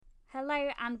Hello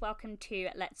and welcome to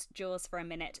Let's Jaws for a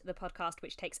Minute, the podcast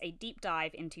which takes a deep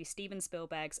dive into Steven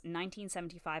Spielberg's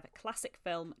 1975 classic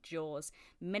film Jaws,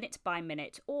 minute by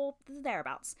minute, or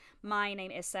thereabouts. My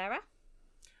name is Sarah.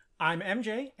 I'm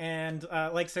MJ, and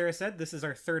like Sarah said, this is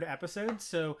our third episode,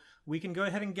 so we can go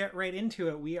ahead and get right into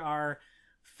it. We are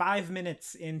 5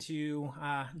 minutes into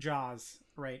Jaws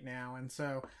right now, and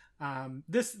so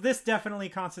this definitely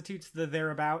constitutes the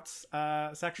thereabouts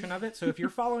section of it. So if you're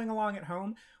following along at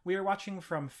home, we are watching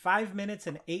from 5 minutes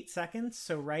and 8 seconds,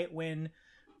 so right when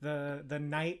the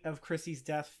night of Chrissy's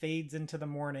death fades into the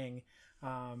morning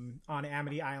on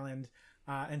Amity Island,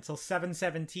 until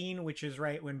 7:17, which is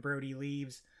right when Brody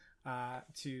leaves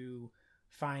to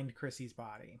find Chrissy's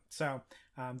body. So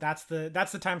that's the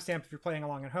timestamp if you're playing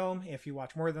along at home. If you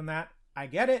watch more than that, I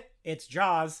get it. It's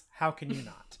Jaws. How can you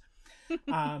not?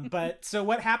 But so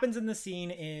what happens in the scene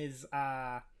is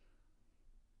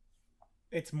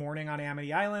it's morning on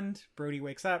Amity Island. Brody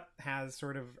wakes up, has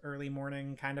sort of early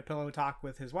morning kind of pillow talk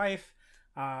with his wife,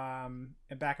 and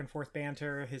back and forth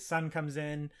banter. His son comes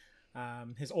in.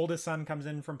 His oldest son comes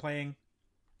in from playing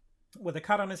with a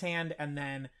cut on his hand, and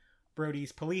then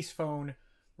Brody's police phone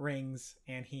rings,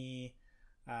 and he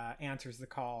answers the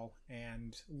call.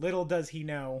 And little does he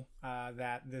know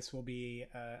that this will be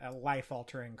a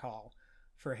life-altering call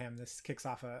for him. This kicks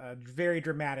off a very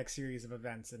dramatic series of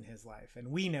events in his life, and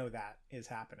we know that is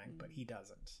happening, but he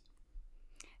doesn't.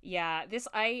 Yeah, this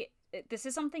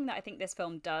is something that I think this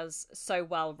film does so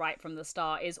well right from the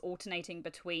start, is alternating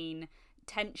between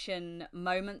tension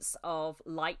moments of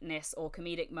lightness or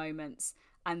comedic moments,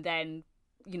 and then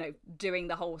doing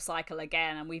the whole cycle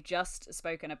again. And we've just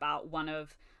spoken about one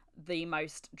of the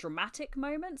most dramatic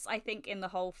moments, I think, in the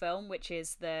whole film, which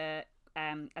is the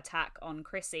attack on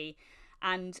Chrissy.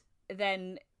 And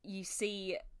then you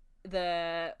see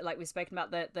like we've spoken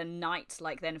about, the night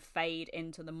then fade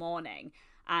into the morning.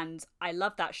 And I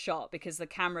love that shot because the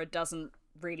camera doesn't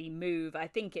really move. I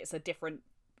think it's a different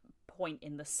point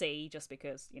in the sea, just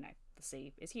because the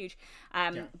sea is huge.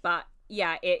 But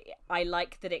yeah, I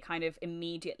like that it kind of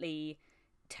immediately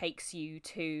takes you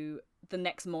to the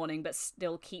next morning, but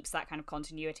still keeps that kind of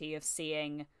continuity of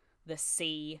seeing the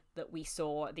sea that we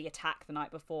saw the attack the night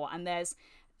before. And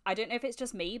I don't know if it's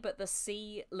just me, but the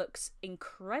sea looks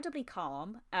incredibly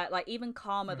calm, even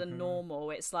calmer than normal.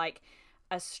 It's like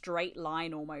a straight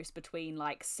line almost between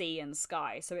sea and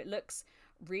sky. So it looks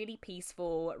really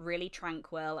peaceful, really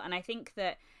tranquil. And I think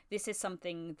that this is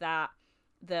something that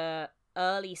the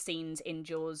early scenes in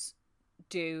Jaws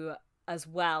do as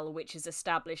well, which is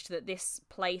established that this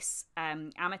place,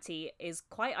 Amity, is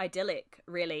quite idyllic,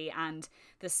 really, and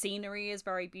the scenery is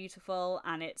very beautiful,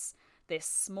 and it's this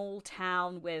small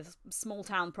town with small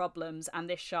town problems, and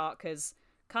this shark has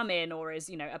come in, or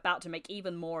is about to make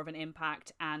even more of an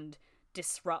impact and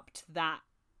disrupt that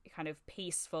kind of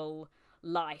peaceful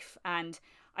life. And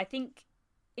I think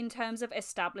in terms of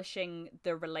establishing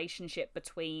the relationship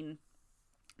between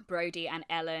Brody and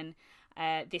Ellen,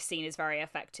 this scene is very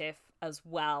effective as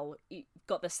well. You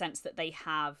got the sense that they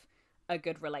have a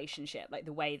good relationship, like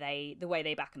the way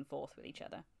they back and forth with each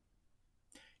other.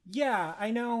 Yeah,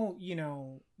 I know,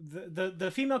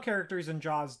 the female characters in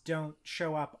Jaws don't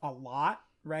show up a lot,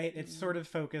 right? It's sort of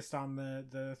focused on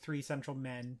the three central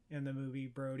men in the movie,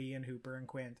 Brody and Hooper and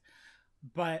Quint.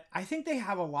 But I think they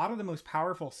have a lot of the most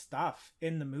powerful stuff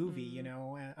in the movie,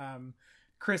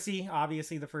 Chrissy,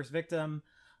 obviously the first victim.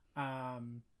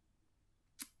 And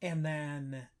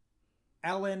then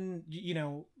Ellen,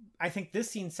 I think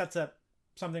this scene sets up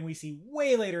something we see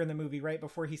way later in the movie, right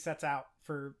before he sets out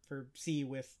for sea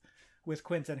with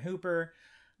Quint and Hooper.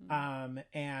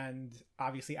 And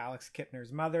obviously Alex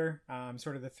Kittner's mother,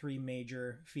 sort of the three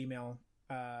major female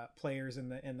players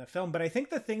in the film. But I think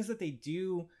the things that they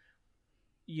do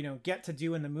get to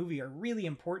do in the movie are really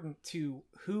important to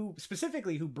who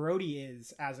Brody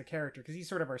is as a character, because he's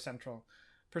sort of our central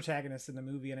protagonist in the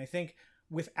movie. And I think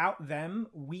without them,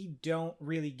 we don't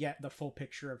really get the full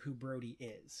picture of who Brody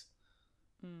is.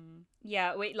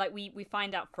 Yeah, we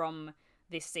find out from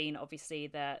this scene, obviously,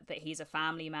 that he's a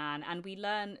family man, and we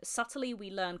learn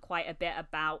quite a bit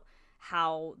about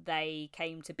how they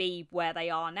came to be where they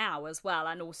are now as well,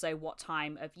 and also what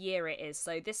time of year it is.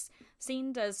 So this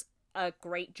scene does a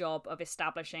great job of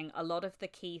establishing a lot of the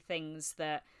key things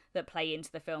that play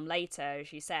into the film later,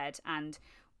 as you said. And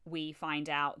we find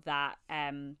out that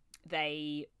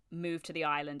they moved to the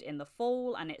island in the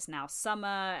fall, and it's now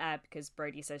summer, because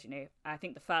Brody says, I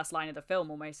think the first line of the film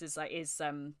almost is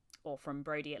or from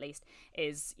Brody at least,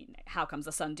 is how comes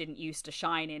the sun didn't used to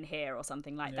shine in here, or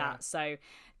something like that. So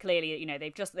clearly,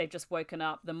 they've just woken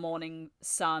up. The morning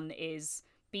sun is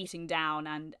beating down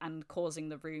and causing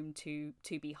the room to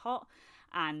be hot.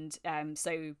 And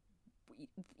so,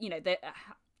 you know,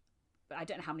 I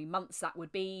don't know how many months that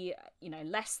would be, you know,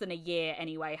 less than a year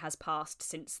anyway has passed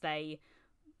since they,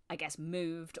 I guess,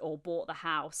 moved or bought the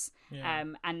house,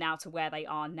 and now to where they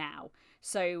are now.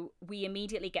 So we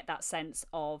immediately get that sense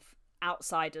of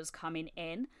outsiders coming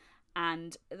in,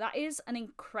 and that is an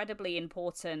incredibly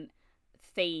important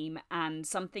theme and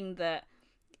something that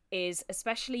is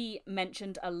especially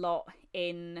mentioned a lot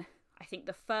in, I think,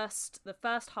 the first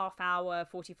half hour,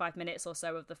 45 minutes or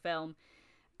so of the film.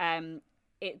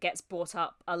 It gets brought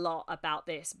up a lot about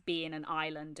this being an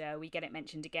islander. We get it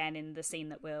mentioned again in the scene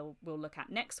that we'll look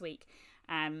at next week.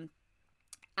 And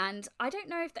I don't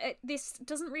know if this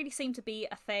doesn't really seem to be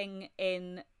a thing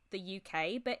in the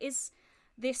UK, but is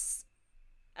this,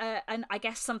 and I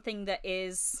guess something that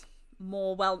is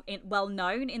more well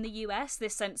known in the US,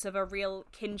 this sense of a real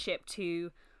kinship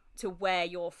to where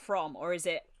you're from, or is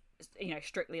it, you know,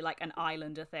 strictly like an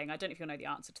islander thing? I don't know if you'll know the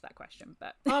answer to that question,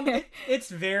 but it's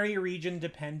very region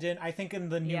dependent. I think in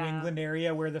the New England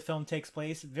area where the film takes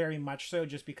place, very much so,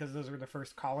 just because those were the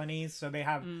first colonies, so they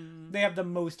have the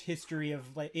most history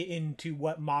of like into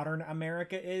what modern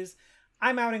America is.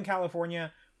 I'm out in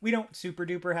California. We don't super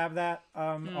duper have that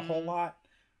a whole lot.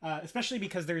 Especially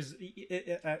because there's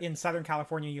in Southern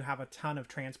California, you have a ton of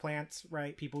transplants,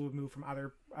 right? People who move from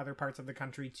other parts of the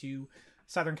country to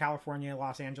Southern California,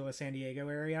 Los Angeles, San Diego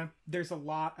area. There's a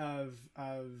lot of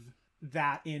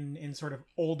that in sort of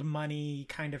old money,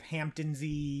 kind of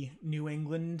Hamptons-y, New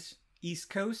England, East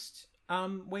Coast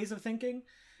ways of thinking.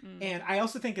 And I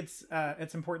also think it's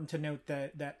important to note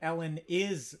that Ellen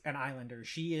is an islander.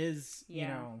 She is, you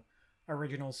know,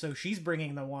 original. So she's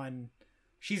bringing the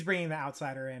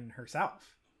outsider in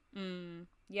herself.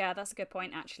 Yeah, that's a good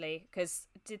point, actually. Because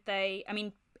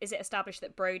is it established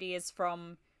that Brody is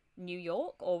from New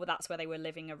York, or that's where they were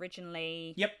living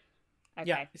originally? Yep.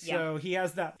 Okay. Yeah. So he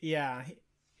has that. Yeah,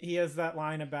 he has that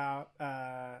line about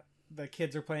the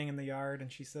kids are playing in the yard,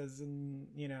 and she says, and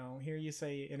you know, here you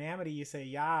say in Amity you say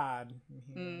yard.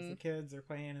 The kids are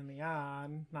playing in the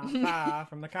yard, not far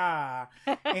from the car.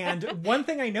 And one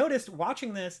thing I noticed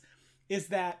watching this is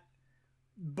that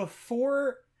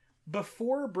before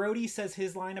Brody says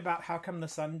his line about how come the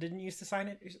sun didn't used to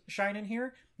shine in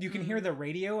here, you can hear the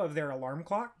radio of their alarm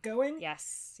clock going.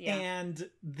 Yes. Yeah. And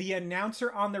the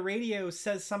announcer on the radio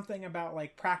says something about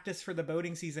like practice for the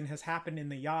boating season has happened in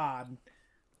the yard.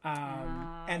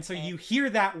 And so you hear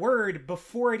that word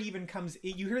before it even comes.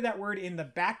 You hear that word in the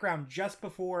background just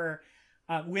before,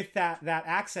 with that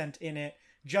accent in it,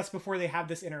 just before they have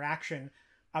this interaction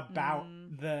about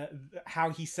the how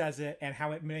he says it and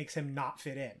how it makes him not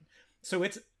fit in. So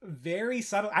it's very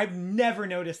subtle. I've never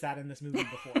noticed that in this movie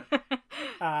before.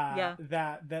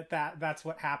 That's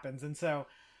what happens. And so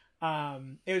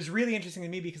it was really interesting to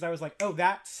me because I was like, oh,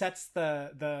 that sets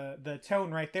the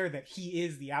tone right there that he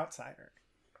is the outsider.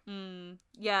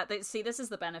 Yeah, see, this is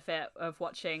the benefit of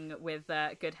watching with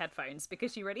good headphones,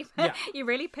 because you really you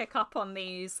really pick up on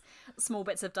these small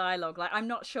bits of dialogue. Like, I'm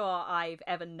not sure I've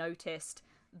ever noticed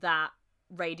that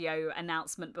radio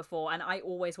announcement before, and I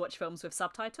always watch films with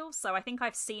subtitles, so I think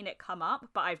I've seen it come up,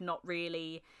 but I've not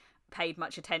really paid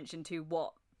much attention to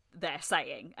what they're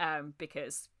saying,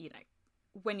 because, you know,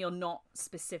 when you're not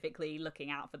specifically looking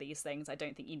out for these things, I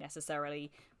don't think you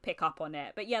necessarily pick up on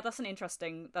it. But yeah, that's an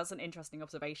interesting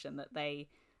observation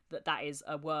that is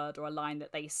a word or a line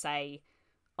that they say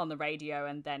on the radio,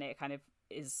 and then it kind of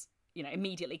is, you know,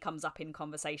 immediately comes up in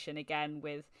conversation again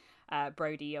with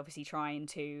Brody obviously trying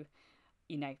to,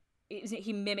 you know,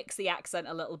 he mimics the accent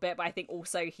a little bit, but I think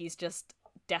also he's just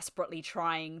desperately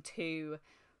trying to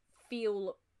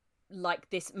feel like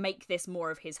make this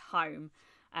more of his home.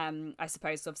 I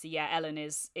suppose obviously, yeah, Ellen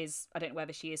is I don't know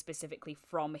whether she is specifically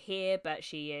from here, but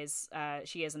she is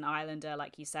an islander,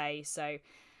 like you say. So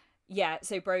yeah,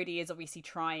 so Brody is obviously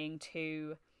trying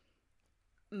to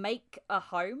make a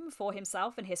home for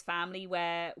himself and his family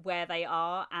where they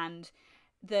are, and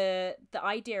the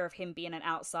idea of him being an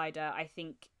outsider, I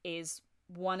think, is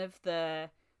one of the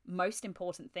most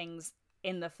important things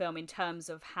in the film in terms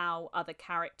of how other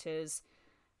characters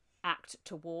act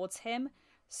towards him.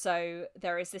 So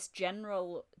there is this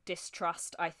general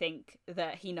distrust, I think,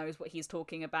 that he knows what he's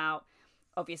talking about.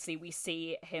 Obviously, we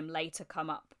see him later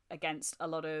come up against a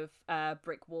lot of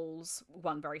brick walls,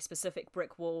 one very specific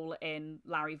brick wall in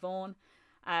Larry Vaughn.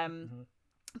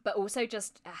 But also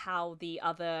just how the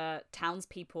other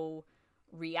townspeople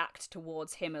react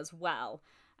towards him as well.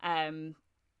 And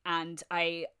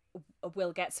I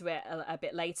will get to it a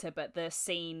bit later, but the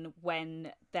scene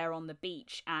when they're on the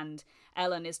beach and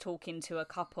Ellen is talking to a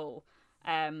couple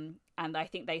And I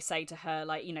think they say to her,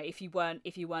 like, you know, if you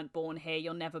weren't born here,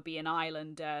 you'll never be an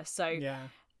islander. So Yeah.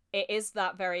 it is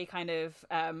that very kind of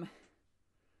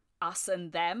us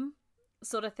and them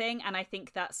sort of thing. And I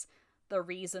think that's the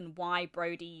reason why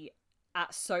Brody,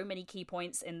 at so many key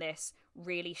points in this,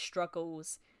 really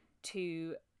struggles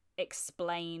to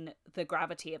explain the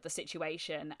gravity of the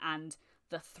situation and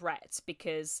the threat,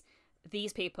 because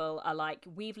these people are like,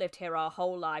 we've lived here our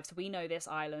whole lives, we know this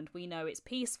island, we know it's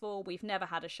peaceful, we've never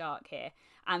had a shark here,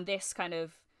 and this kind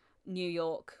of New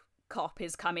York cop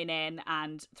is coming in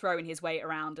and throwing his weight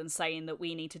around and saying that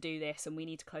we need to do this and we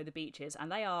need to close the beaches,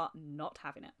 and they are not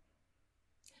having it.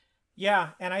 Yeah,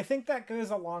 and I think that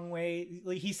goes a long way.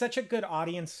 Like, he's such a good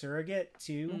audience surrogate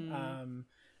too,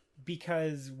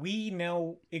 because we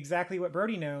know exactly what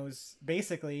Brody knows.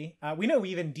 Basically, we know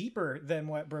even deeper than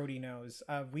what Brody knows.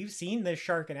 We've seen this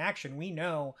shark in action. We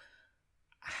know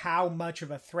how much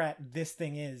of a threat this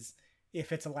thing is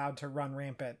if it's allowed to run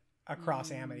rampant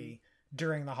across Amity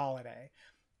during the holiday,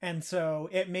 and so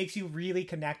it makes you really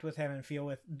connect with him and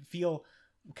feel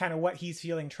kind of what he's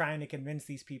feeling, trying to convince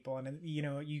these people, and you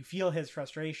know, you feel his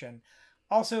frustration.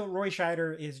 Also, Roy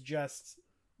Scheider is just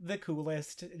the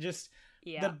coolest, just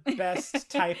the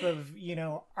best type of, you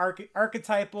know,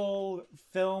 archetypal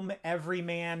film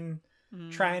everyman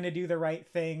trying to do the right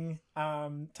thing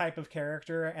type of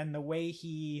character, and the way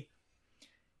he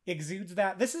exudes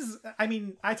that. This is, I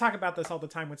mean, I talk about this all the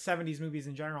time with 70s movies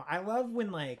in general. I love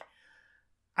 70s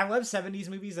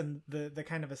movies and the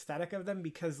kind of aesthetic of them,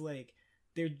 because like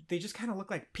they just kind of look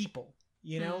like people,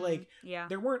 you know, like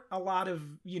there weren't a lot of,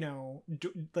 you know,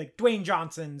 like Dwayne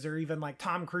Johnsons or even like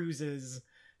Tom Cruise's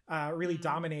really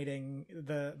dominating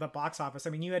the box office.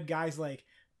 I mean, you had guys like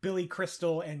Billy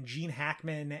Crystal and Gene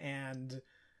Hackman and,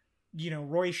 you know,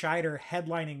 Roy Scheider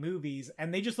headlining movies,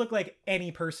 and they just look like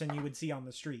any person you would see on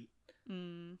the street.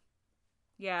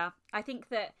 Yeah, I think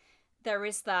that there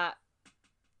is that,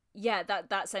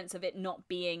 that sense of it not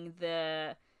being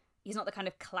he's not the kind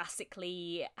of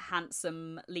classically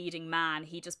handsome leading man.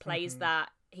 He just plays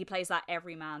he plays that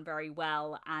everyman very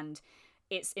well, and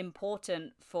it's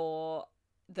important for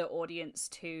the audience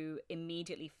to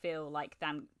immediately feel like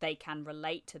they can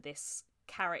relate to this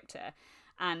character.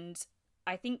 And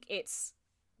I think it's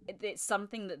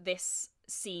something that this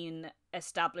scene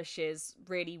establishes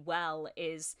really well,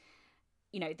 is,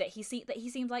 you know, that he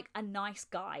seems like a nice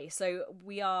guy. So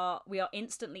we are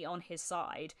instantly on his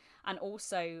side, and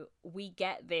also we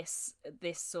get this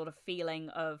sort of feeling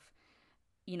of,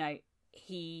 you know,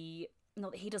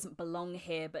 not that he doesn't belong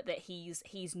here, but that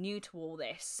he's new to all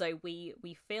this. So we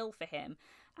feel for him,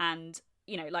 and,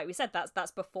 you know, like we said,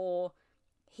 that's before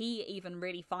he even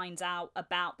really finds out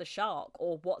about the shark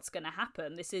or what's going to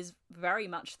happen. This is very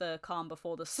much the calm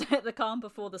before the calm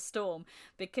before the storm,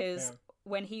 because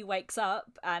when he wakes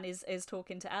up and is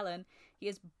talking to Ellen, he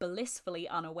is blissfully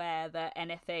unaware that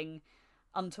anything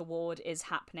untoward is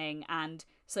happening, and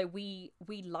so we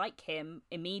like him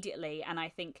immediately. And I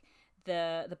think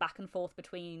the back and forth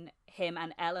between him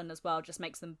and Ellen as well just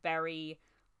makes them very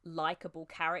likable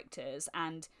characters.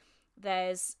 And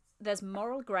there's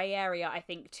moral grey area, I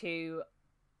think, to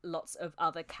lots of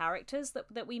other characters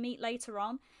that we meet later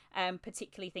on,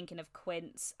 particularly thinking of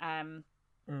Quint,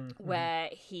 where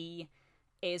he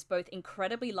is both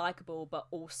incredibly likable but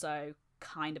also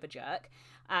kind of a jerk.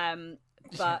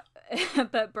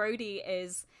 But Brody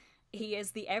is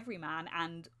the everyman,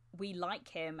 and we like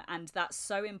him, and that's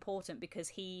so important because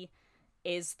he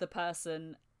is the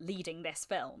person leading this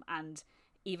film. And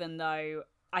even though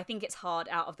I think it's hard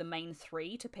out of the main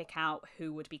three to pick out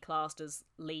who would be classed as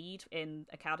lead in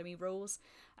Academy rules,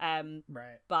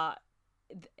 but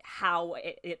how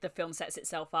the film sets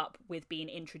itself up with being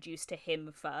introduced to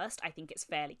him first, I think it's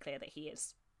fairly clear that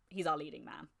he's our leading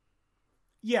man.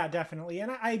 Yeah, definitely.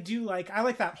 And I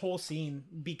like that whole scene,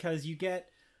 because you get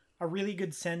a really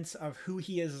good sense of who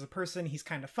he is as a person. He's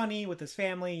kind of funny with his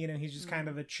family, you know, he's just kind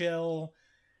of a chill,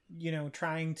 you know,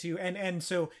 trying to, and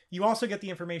so you also get the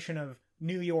information of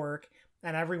New York,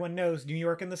 and everyone knows New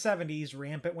York in the 70s,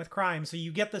 rampant with crime. So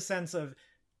you get the sense of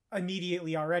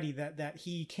immediately already that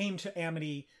he came to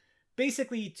Amity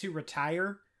basically to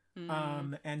retire,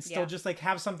 and still just like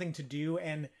have something to do.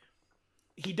 And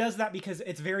he does that because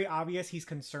it's very obvious he's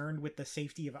concerned with the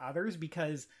safety of others,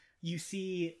 because you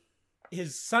see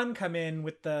his son come in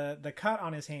with the cut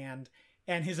on his hand,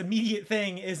 and his immediate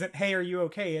thing isn't, hey, are you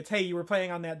okay? It's, hey, you were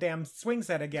playing on that damn swing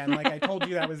set again. Like, I told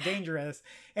you that was dangerous.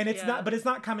 And it's not, but it's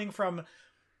not coming from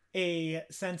a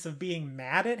sense of being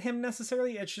mad at him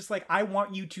necessarily. It's just like, I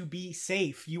want you to be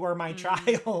safe. You are my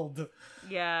child.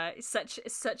 Yeah, it's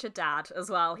such a dad as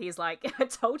well. He's like, I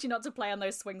told you not to play on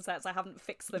those swing sets. I haven't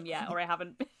fixed them yet, or I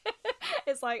haven't.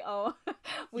 It's like, oh,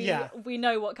 we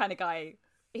know what kind of guy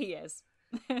he is.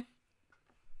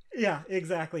 Yeah,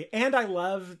 exactly. And I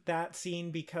love that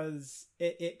scene because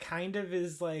it kind of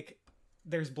is like,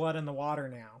 there's blood in the water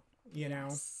now, you know?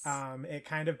 It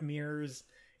kind of mirrors,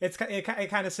 it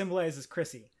kind of symbolizes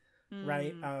Chrissy,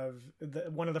 right? Of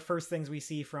one of the first things we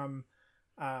see from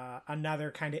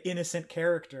another kind of innocent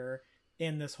character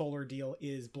in this whole ordeal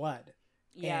is blood.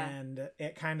 Yeah. And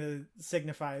it kind of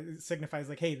signifies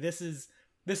like, hey, this is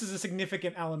a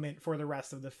significant element for the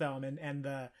rest of the film. And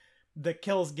the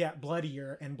kills get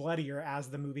bloodier and bloodier as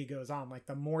the movie goes on. Like,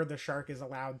 the more the shark is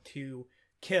allowed to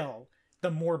kill,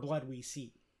 the more blood we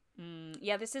see.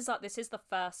 Yeah, this is the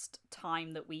first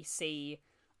time that we see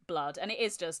blood, and it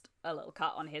is just a little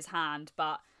cut on his hand,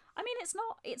 but I mean,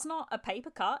 it's not a paper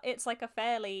cut. It's like a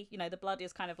fairly, the blood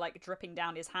is kind of like dripping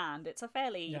down his hand. It's a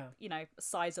fairly,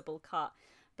 sizable cut.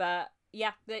 But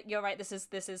yeah, you're right. This is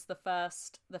the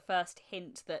first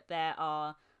hint that there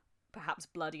are perhaps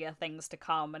bloodier things to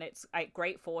come, and it's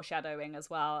great foreshadowing as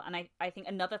well. And I think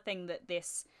another thing that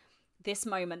this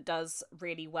moment does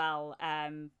really well.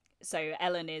 So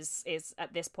Ellen is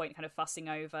at this point kind of fussing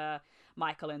over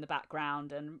Michael in the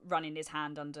background and running his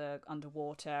hand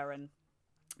underwater and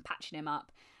patching him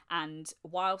up. And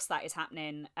whilst that is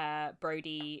happening,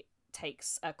 Brody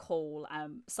takes a call.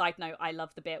 Side note, I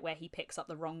love the bit where he picks up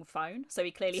the wrong phone. So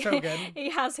he clearly so good. He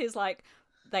has his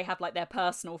they have their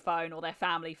personal phone or their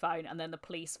family phone and then the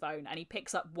police phone, and he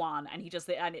picks up one and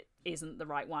and it isn't the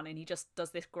right one, and he just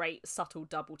does this great subtle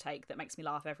double take that makes me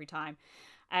laugh every time.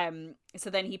 So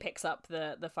then he picks up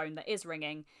the phone that is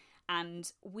ringing, and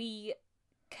we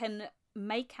can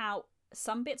make out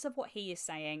some bits of what he is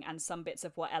saying and some bits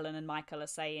of what Ellen and Michael are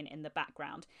saying in the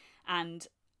background. And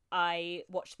I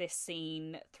watched this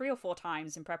scene 3 or 4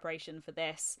 times in preparation for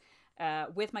this,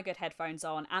 with my good headphones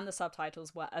on and the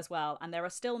subtitles as well, and there are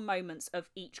still moments of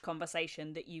each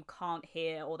conversation that you can't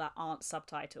hear or that aren't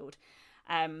subtitled,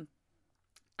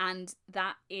 and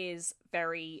that is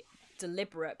very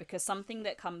deliberate, because something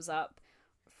that comes up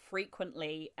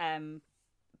frequently,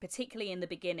 particularly in the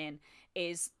beginning,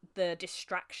 is the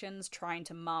distractions trying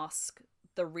to mask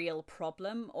the real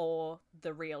problem or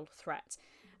the real threat.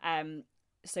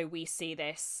 So we see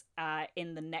this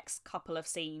in the next couple of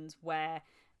scenes where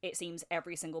it seems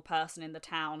every single person in the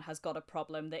town has got a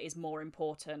problem that is more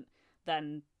important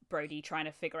than Brody trying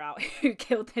to figure out who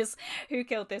killed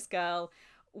this girl,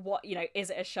 what, is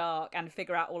it a shark, and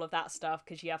figure out all of that stuff,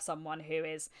 because you have someone who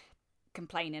is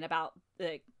complaining about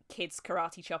the kids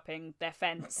karate chopping their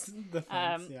fence. The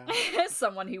fence, yeah.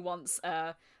 Someone who wants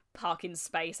parking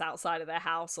space outside of their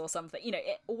house or something.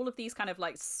 All of these kind of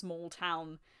small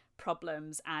town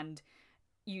problems, and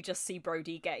you just see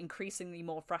Brody get increasingly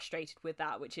more frustrated with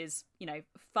that, which is,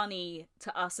 funny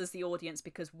to us as the audience,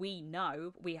 because we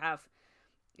know we have,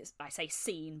 I say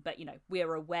seen, but,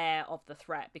 we're aware of the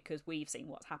threat because we've seen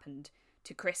what's happened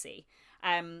to Chrissy.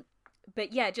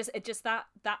 But yeah, just that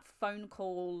phone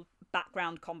call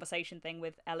background conversation thing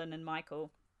with Ellen and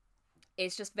Michael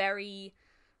is just very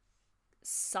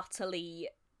subtly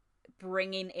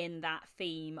bringing in that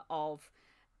theme of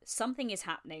something is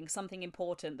happening, something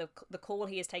important. The call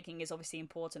he is taking is obviously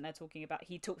important.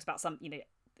 He talks about some,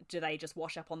 do they just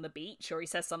wash up on the beach, or he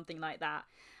says something like that.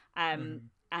 And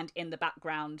in the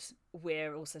background,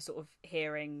 we're also sort of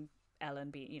hearing Ellen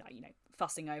be,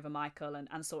 fussing over Michael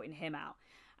and sorting him out.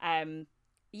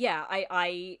 Yeah,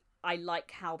 I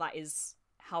like how that is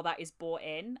brought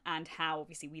in, and how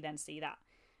obviously we then see that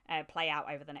play out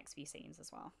over the next few scenes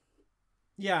as well.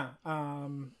 Yeah.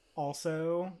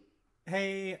 Also,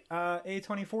 hey,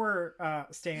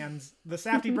 A24 stands, the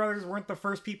Safdie brothers weren't the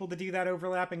first people to do that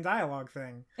overlapping dialogue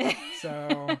thing.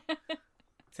 So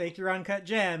take your uncut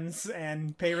gems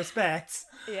and pay respects.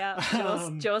 Yeah,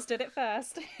 Jaws did it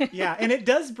first. Yeah, and it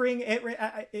does bring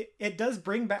it does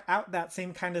bring back out that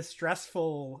same kind of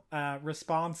stressful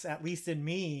response, at least in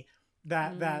me,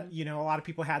 that a lot of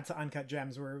people had to Uncut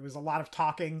Gems, where it was a lot of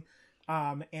talking,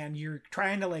 and you're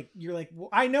trying to you're like, well,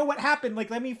 I know what happened,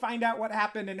 let me find out what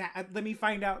happened, and let me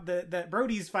find out that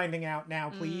Brody's finding out now,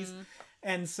 please.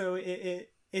 And so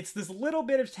it's this little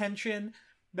bit of tension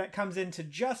that comes in to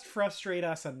just frustrate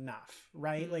us enough,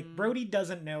 right? Brody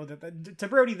doesn't know that to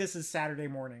Brody this is Saturday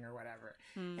morning or whatever.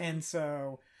 And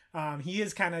so he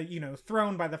is kind of,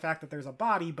 thrown by the fact that there's a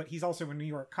body, but he's also a New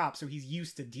York cop, so he's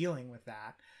used to dealing with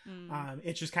that.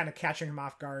 It's just kind of catching him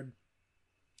off guard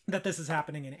that this is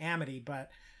happening in Amity.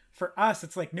 But for us,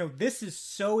 it's like, no, this is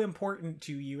so important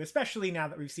to you, especially now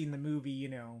that we've seen the movie, you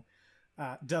know,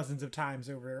 dozens of times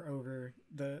over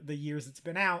the years it's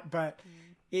been out. But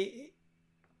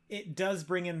it does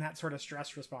bring in that sort of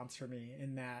stress response for me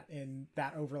in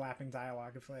that overlapping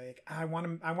dialogue of like, I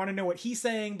want to know what he's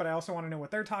saying, but I also want to know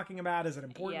what they're talking about. Is it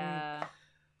important?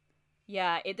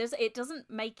 Yeah, it doesn't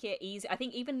make it easy. I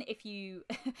think even if you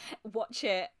watch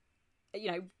it,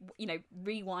 you know,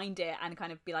 rewind it and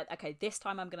kind of be like, okay, this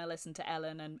time I'm going to listen to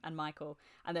Ellen and Michael,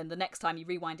 and then the next time you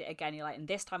rewind it again, you're like, and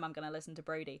this time I'm going to listen to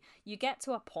Brody. You get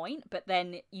to a point, but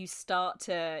then you start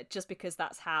to, just because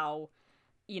that's how,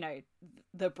 you know,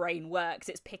 the brain works,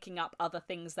 it's picking up other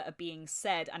things that are being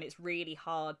said, and it's really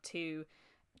hard to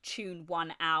tune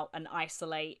one out and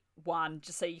isolate one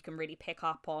just so you can really pick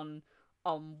up on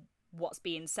what's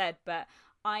being said. But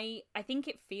I think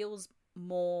it feels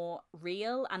more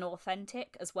real and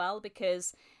authentic as well,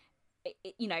 because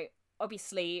you know,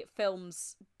 obviously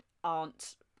films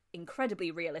aren't incredibly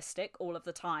realistic all of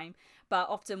the time, but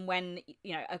often when,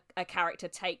 you know, a character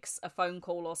takes a phone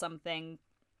call or something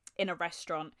in a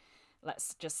restaurant,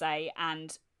 let's just say,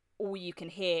 and all you can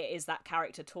hear is that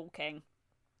character talking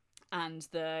and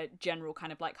the general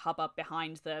kind of like hubbub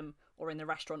behind them or in the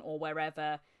restaurant or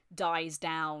wherever dies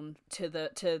down to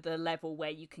the level where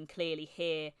you can clearly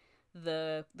hear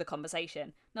the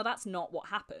conversation. Now, that's not what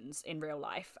happens in real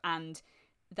life, and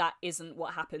that isn't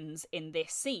what happens in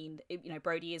this scene. You know,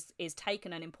 Brody is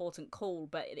taken an important call,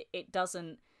 but it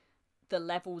doesn't, the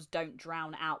levels don't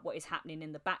drown out what is happening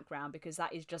in the background, because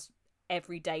that is just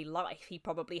everyday life. He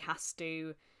probably has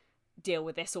to deal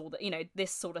with this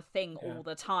this sort of thing all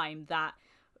the time, that,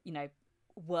 you know,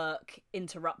 work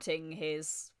interrupting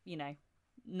his, you know,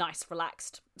 nice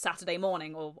relaxed Saturday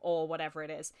morning or whatever it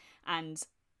is, and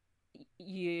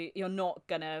you're not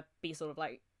gonna be sort of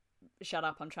like, shut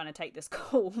up, I'm trying to take this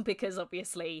call, because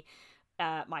obviously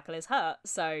Michael is hurt.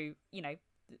 So, you know,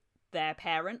 their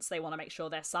parents, they want to make sure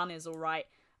their son is all right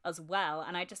as well.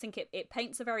 And I just think it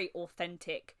paints a very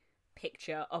authentic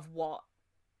picture of what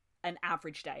an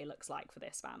average day looks like for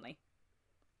this family.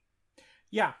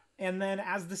 Yeah. And then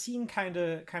as the scene kind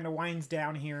of winds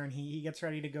down here and he gets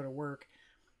ready to go to work,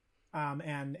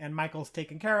 and Michael's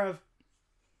taken care of,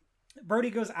 Brody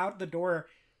goes out the door,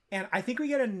 and I think we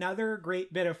get another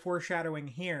great bit of foreshadowing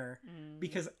here,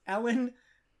 because Ellen,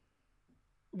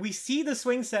 we see the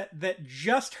swing set that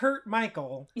just hurt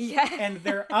Michael, and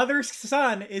their other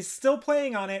son is still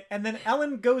playing on it, and then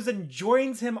Ellen goes and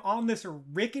joins him on this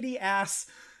rickety ass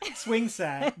swing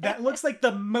set that looks like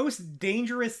the most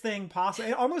dangerous thing possible.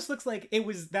 It almost looks like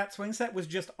that swing set was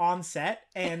just on set,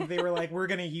 and they were like, we're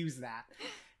gonna use that.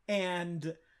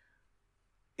 And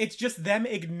it's just them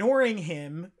ignoring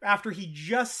him after he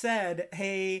just said,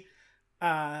 hey,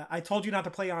 I told you not to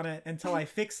play on it until I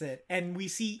fix it. And we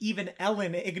see even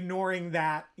Ellen ignoring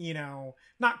that, you know,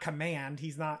 not command.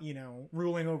 He's not, you know,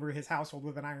 ruling over his household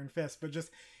with an iron fist, but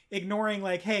just ignoring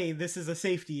like, hey, this is a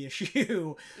safety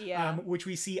issue, which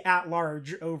we see at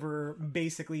large over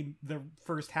basically the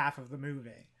first half of the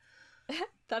movie.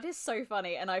 That is so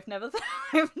funny. And I've never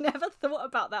thought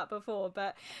about that before,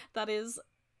 but that is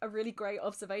a really great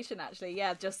observation, actually.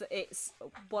 Yeah, just it's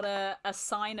what a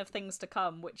sign of things to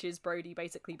come, which is Brody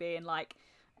basically being like,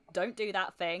 don't do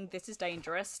that thing, this is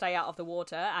dangerous, stay out of the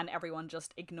water, and everyone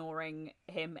just ignoring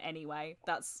him anyway.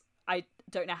 I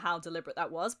don't know how deliberate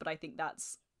that was, but I think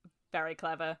that's very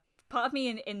clever. Part of me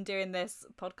in doing this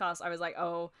podcast, I was like,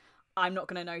 oh, I'm not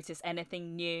going to notice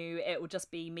anything new, it will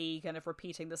just be me kind of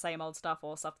repeating the same old stuff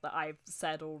or stuff that I've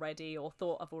said already or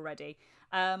thought of already.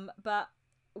 But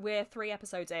we're 3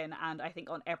 episodes in, and I think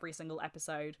on every single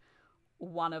episode,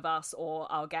 one of us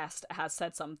or our guest has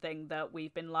said something that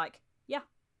we've been like, yeah,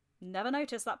 never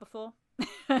noticed that before.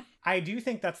 I do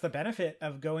think that's the benefit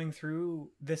of going through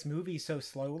this movie so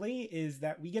slowly, is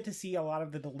that we get to see a lot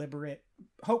of the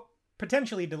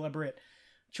potentially deliberate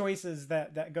choices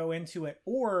that go into it,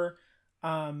 or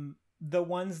the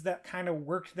ones that kind of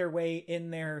worked their way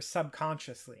in there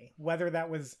subconsciously, whether that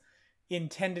was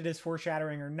intended as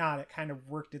foreshadowing or not. It kind of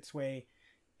worked its way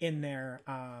in there.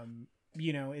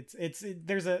 You know,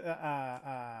 there's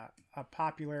a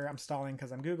popular, I'm stalling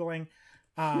because I'm Googling.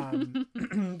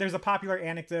 There's a popular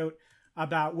anecdote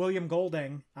about William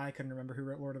Golding. I couldn't remember who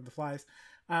wrote Lord of the Flies.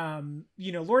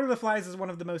 You know, Lord of the Flies is one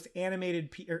of the most analyzed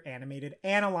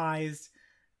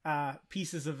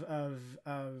pieces of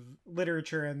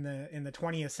literature in the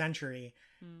 20th century.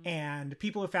 And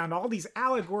people have found all these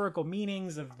allegorical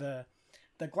meanings of the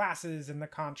glasses and the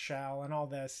conch shell and all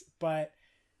this, but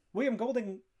William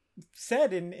Golding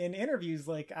said in interviews,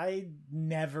 like, I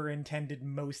never intended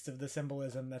most of the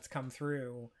symbolism that's come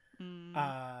through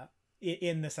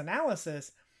in this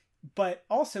analysis. But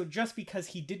also, just because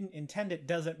he didn't intend it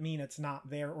doesn't mean it's not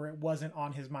there, or it wasn't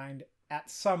on his mind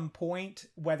at some point,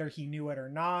 whether he knew it or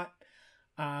not,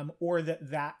 or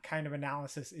that kind of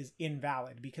analysis is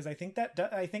invalid. Because I think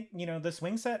the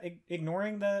swing set,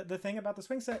 ignoring the thing about the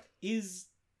swing set, is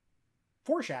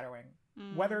foreshadowing,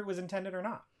 whether it was intended or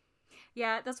not.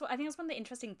 Yeah, I think that's one of the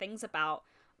interesting things about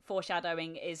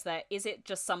foreshadowing, is it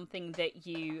just something that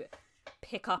you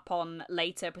pick up on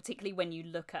later, particularly when you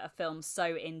look at a film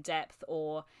so in depth,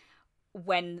 or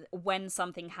when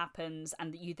something happens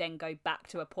and you then go back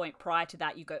to a point prior to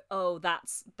that, you go, oh,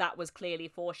 that was clearly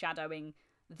foreshadowing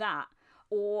that.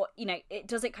 Or,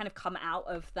 does it kind of come out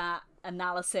of that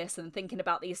analysis and thinking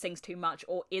about these things too much,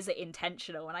 or is it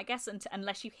intentional? And I guess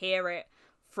unless you hear it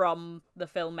from the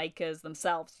filmmakers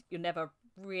themselves, you're never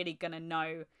really gonna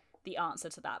know the answer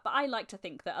to that. But I like to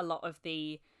think that a lot of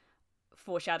the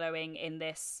foreshadowing in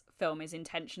this film is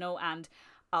intentional, and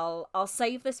I'll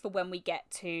save this for when we get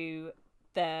to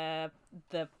the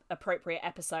appropriate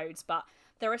episodes. But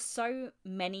there are so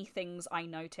many things I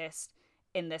noticed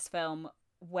in this film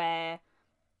where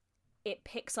it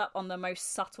picks up on the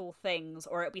most subtle things,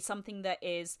 or it'll be something that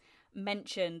is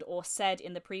mentioned or said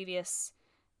in the previous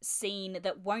scene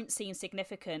that won't seem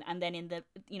significant, and then in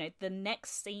the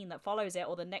next scene that follows it,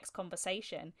 or the next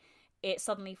conversation, it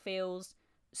suddenly feels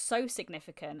so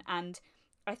significant. And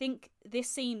I think this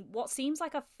scene, what seems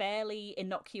like a fairly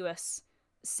innocuous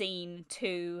scene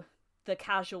to the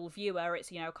casual viewer,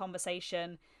 it's a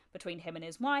conversation between him and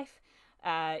his wife.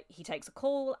 He takes a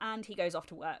call and he goes off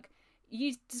to work.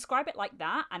 You describe it like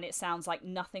that and it sounds like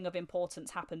nothing of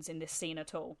importance happens in this scene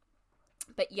at all,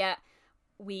 but yet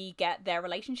we get their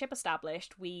relationship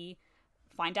established. We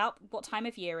find out what time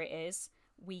of year it is.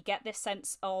 We get this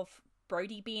sense of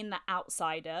Brody being the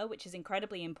outsider, which is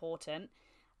incredibly important.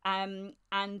 And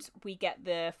we get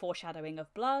the foreshadowing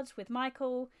of blood with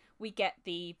Michael. We get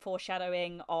the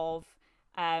foreshadowing of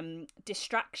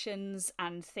distractions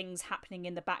and things happening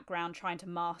in the background trying to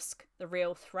mask the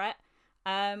real threat.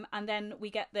 And then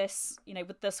we get this,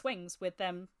 with the swings, with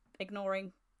them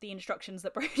ignoring the instructions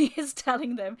that Brody is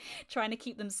telling them, trying to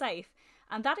keep them safe.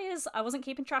 And that is, I wasn't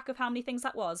keeping track of how many things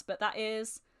that was, but that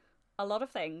is a lot of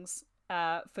things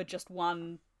for just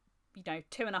one,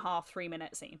 2.5, 3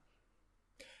 minute scene.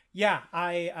 Yeah,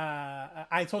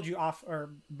 I told you off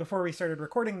or before we started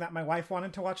recording that my wife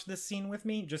wanted to watch this scene with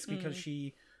me just because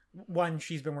she's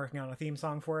been working on a theme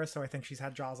song for us, so I think she's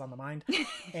had Jaws on the mind,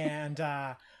 and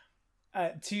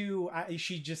two,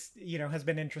 she just has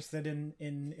been interested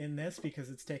in this because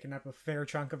it's taken up a fair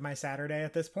chunk of my Saturday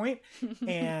at this point,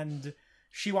 and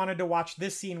she wanted to watch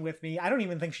this scene with me. I don't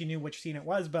even think she knew which scene it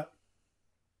was, but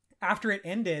after it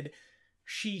ended,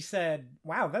 she said,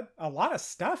 wow, that a lot of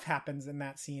stuff happens in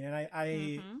that scene. And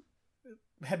I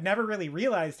had never really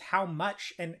realized how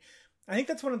much. And I think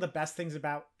that's one of the best things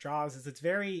about Jaws is it's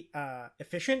very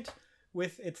efficient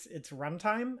with its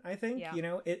runtime. I think,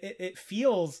 it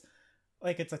feels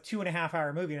like it's a 2.5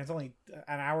 hour movie and it's only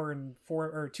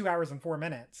 2 hours and 4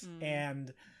 minutes.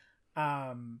 And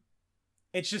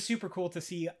it's just super cool to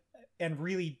see and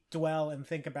really dwell and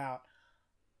think about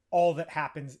all that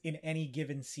happens in any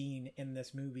given scene in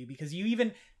this movie, because you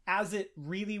even as it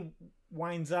really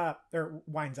winds down,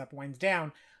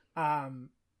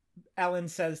 Ellen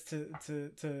says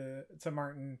to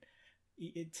Martin,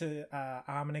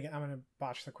 I'm gonna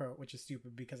botch the quote, which is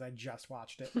stupid because I just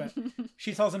watched it, but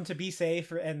she tells him to be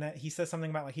safe, and that he says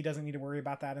something about like he doesn't need to worry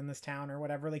about that in this town or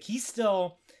whatever. Like he's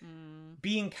still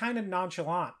being kind of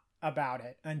nonchalant about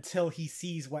it until he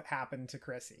sees what happened to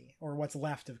Chrissy, or what's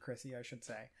left of Chrissy, I should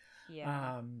say.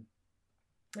 Yeah.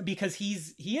 Because he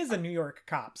is a New York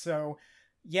cop, so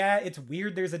yeah, it's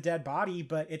weird there's a dead body,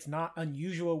 but it's not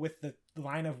unusual with the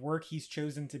line of work he's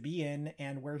chosen to be in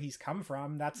and where he's come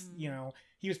from. That's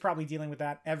he was probably dealing with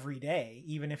that every day,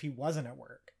 even if he wasn't at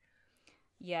work.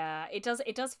 Yeah, it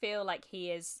does feel like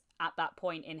he is at that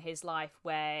point in his life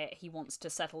where he wants to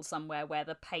settle somewhere where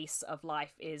the pace of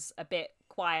life is a bit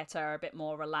quieter, a bit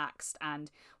more relaxed,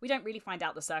 and we don't really find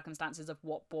out the circumstances of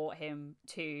what brought him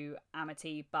to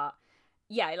Amity, but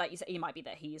yeah, like you said, it might be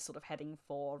that he's sort of heading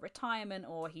for retirement,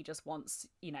 or he just wants,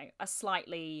 a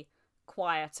slightly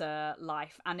quieter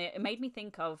life. And it made me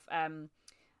think of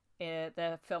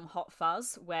the film Hot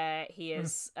Fuzz, where he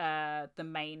is the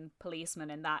main policeman,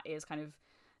 and that is kind of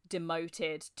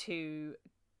demoted to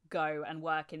go and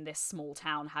work in this small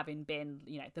town, having been,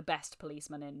 the best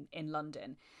policeman in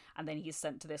London. And then he's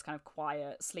sent to this kind of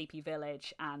quiet, sleepy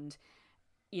village, and,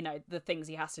 the things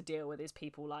he has to deal with is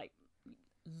people like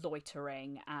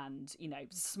loitering and,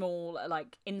 small,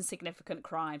 like insignificant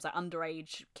crimes, like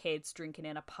underage kids drinking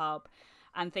in a pub.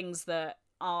 and things that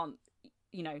aren't,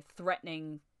 you know,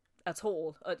 threatening at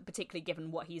all, particularly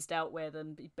given what he's dealt with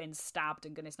and been stabbed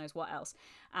and goodness knows what else.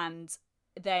 And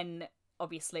then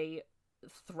obviously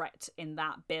threat in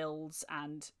that builds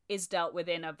and is dealt with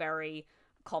in a very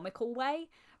comical way,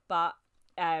 but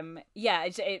yeah,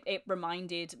 it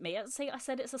reminded me. See, I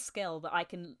said it's a skill that I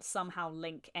can somehow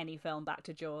link any film back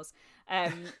to Jaws.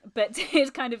 But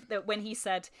it's kind of that when he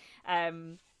said,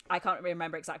 I can't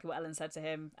remember exactly what Ellen said to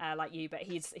him, like you, but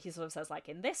he sort of says like,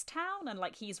 in this town, and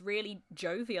like he's really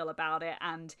jovial about it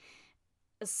and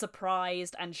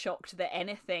surprised and shocked that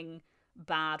anything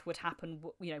bad would happen,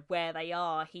 you know, where they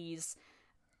are. He's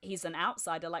an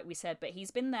outsider, like we said, but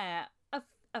he's been there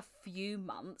a few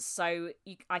months, so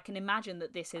I can imagine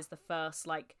that this is the first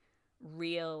like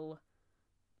real,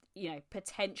 you know,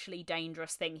 potentially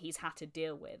dangerous thing he's had to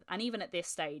deal with. And even at this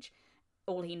stage,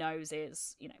 all he knows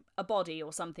is, you know, a body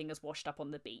or something has washed up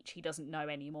on the beach. He doesn't know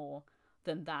any more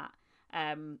than that.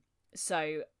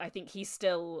 So I think he's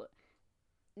still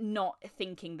not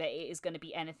thinking that it is going to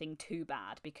be anything too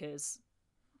bad, because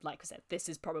like I said, this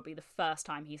is probably the first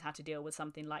time he's had to deal with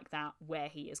something like that where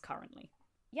he is currently.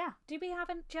 Yeah. Do you have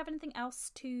anything else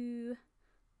to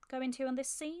go into on this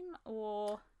scene,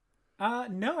 or?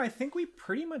 No, I think we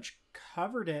pretty much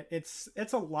covered it. It's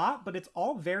a lot, but it's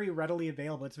all very readily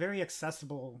available. It's very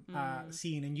accessible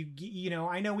scene, and you know,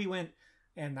 I know we went,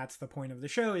 and that's the point of the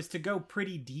show, is to go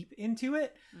pretty deep into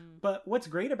it. But what's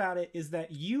great about it is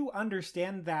that you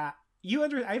understand that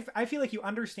I feel like you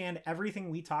understand everything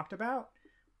we talked about,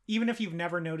 even if you've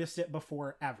never noticed it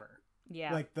before ever.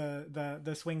 Yeah. Like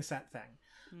the swing set thing.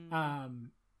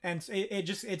 And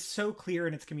it's so clear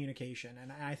in its communication,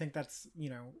 and I think that's, you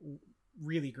know,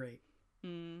 really great.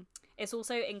 It's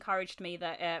also encouraged me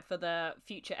that for the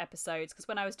future episodes, because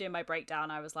when I was doing my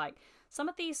breakdown, I was like, some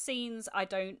of these scenes I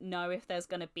don't know if there's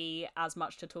going to be as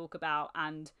much to talk about,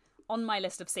 and on my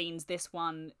list of scenes this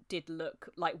one did look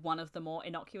like one of the more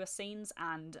innocuous scenes,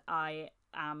 and I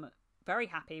am very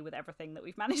happy with everything that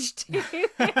we've managed to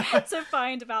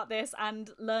find about this,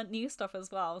 and learn new stuff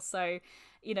as well. So,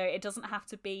 you know, it doesn't have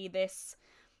to be this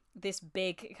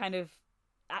big kind of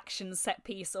action set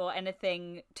piece or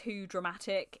anything too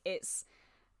dramatic.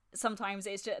 Sometimes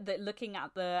it's just that looking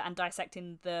at and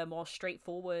dissecting the more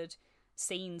straightforward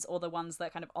scenes, or the ones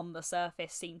that kind of on the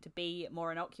surface seem to be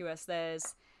more innocuous,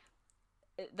 there's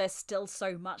still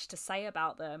so much to say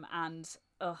about them. And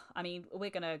I mean,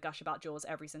 we're gonna gush about Jaws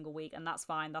every single week, and that's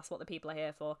fine, that's what the people are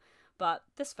here for. But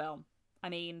this film, I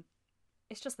mean,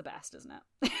 it's just the best, isn't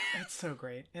it? It's so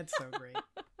great. It's so great.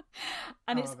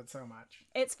 And I love it so much.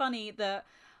 It's funny that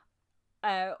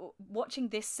watching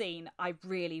this scene, I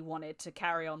really wanted to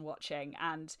carry on watching,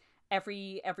 and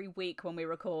every week when we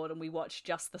record and we watch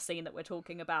just the scene that we're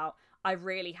talking about, I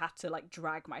really had to like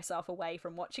drag myself away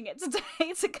from watching it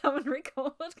today to come and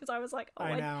record, because I was like,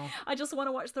 I just want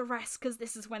to watch the rest, because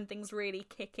this is when things really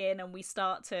kick in and we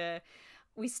start to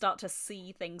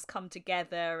see things come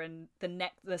together. And the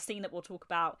scene that we'll talk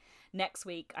about next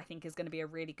week, I think, is going to be a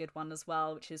really good one as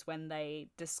well, which is when they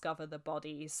discover the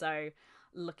body. So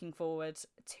looking forward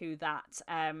to that.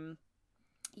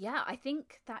 Yeah, I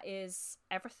think that is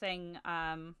everything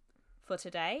for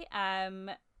today.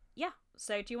 Yeah.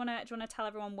 So do you want to tell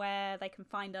everyone where they can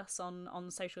find us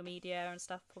on social media and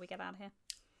stuff before we get out of here?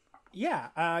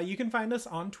 Yeah, you can find us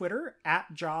on Twitter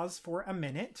at Jaws for a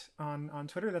Minute on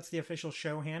Twitter. That's the official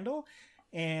show handle.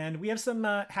 And we have some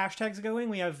hashtags going.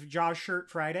 We have Jaws Shirt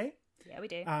Friday. Yeah, we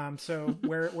do. So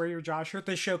wear your Jaws shirt.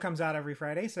 This show comes out every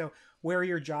Friday, so wear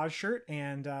your Jaws shirt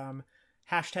and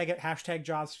hashtag it, hashtag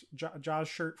Jaws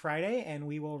Shirt Friday, and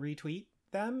we will retweet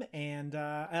them. And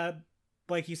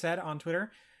like you said on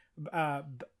Twitter,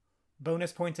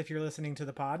 bonus points if you're listening to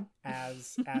the pod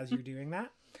as you're doing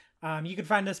that. You can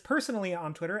find us personally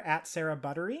on Twitter at Sarah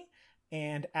Buttery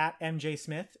and at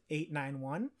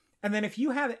MJSmith891. And then if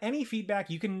you have any feedback,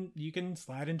 you can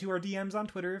slide into our DMs on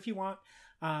Twitter if you want.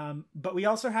 But we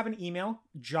also have an email,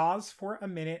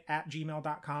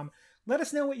 jawsforaminute@gmail.com. Let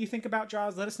us know what you think about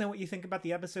Jaws. Let us know what you think about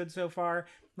the episode so far.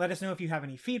 Let us know if you have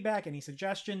any feedback, any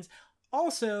suggestions.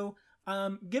 Also,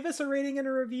 give us a rating and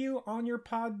a review on your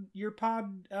pod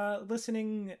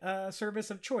listening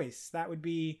service of choice. That would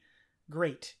be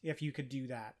great if you could do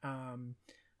that.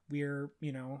 We're,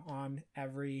 on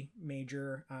every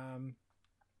major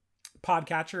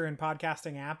podcatcher and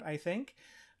podcasting app, I think.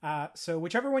 So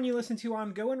whichever one you listen to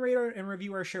on, go and rate and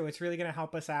review our show. It's really going to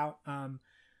help us out.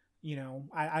 you know,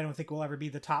 I don't think we'll ever be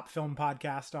the top film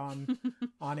podcast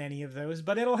on any of those,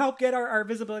 but it'll help get our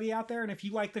visibility out there. And if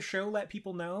you like the show, let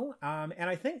people know. And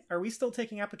I think, are we still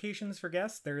taking applications for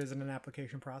guests? There isn't an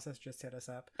application process. Just hit us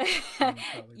up.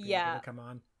 Yeah, come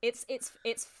on. It's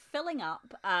filling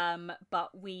up.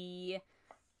 But we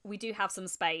do have some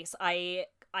space.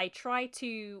 I try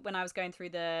to, when I was going through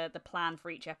the plan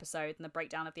for each episode and the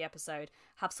breakdown of the episode,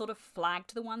 have sort of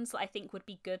flagged the ones that I think would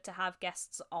be good to have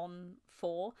guests on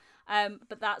for.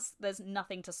 But there's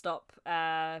nothing to stop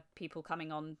people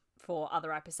coming on for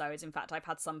other episodes. In fact, I've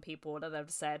had some people that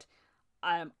have said,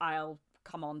 I'll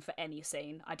come on for any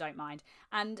scene. I don't mind.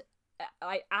 And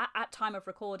at time of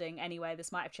recording anyway,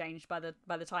 this might have changed by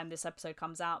the time this episode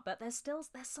comes out, but there's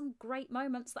some great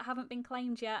moments that haven't been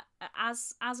claimed yet.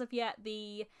 As of yet,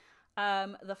 the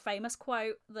famous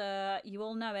quote, you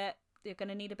all know it, you're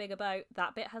gonna need a bigger boat,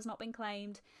 that bit has not been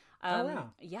claimed. Oh, wow.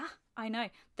 Yeah, I know.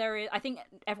 There is. I think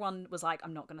everyone was like,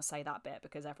 I'm not going to say that bit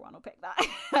because everyone will pick that.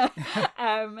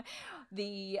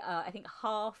 I think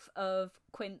half of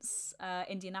Quint's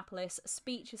Indianapolis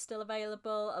speech is still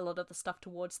available. A lot of the stuff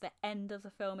towards the end of the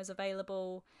film is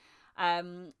available.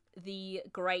 The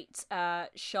great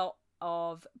shot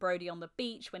of Brody on the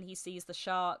beach when he sees the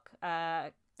shark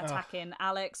attacking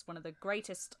Alex, one of the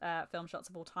greatest film shots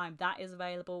of all time, that is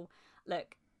available.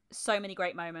 Look, so many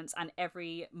great moments, and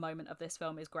every moment of this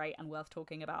film is great and worth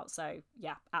talking about. So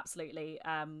yeah, absolutely,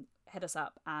 hit us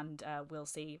up and we'll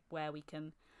see where we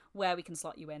can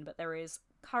slot you in. But there is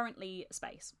currently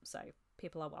space, so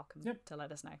people are welcome to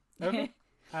let us know. Okay.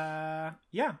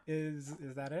 Yeah, is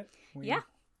that it? Yeah.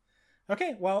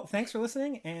 Okay, well, thanks for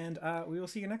listening, and we will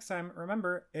see you next time.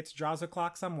 Remember, it's Jaws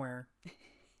o'clock somewhere.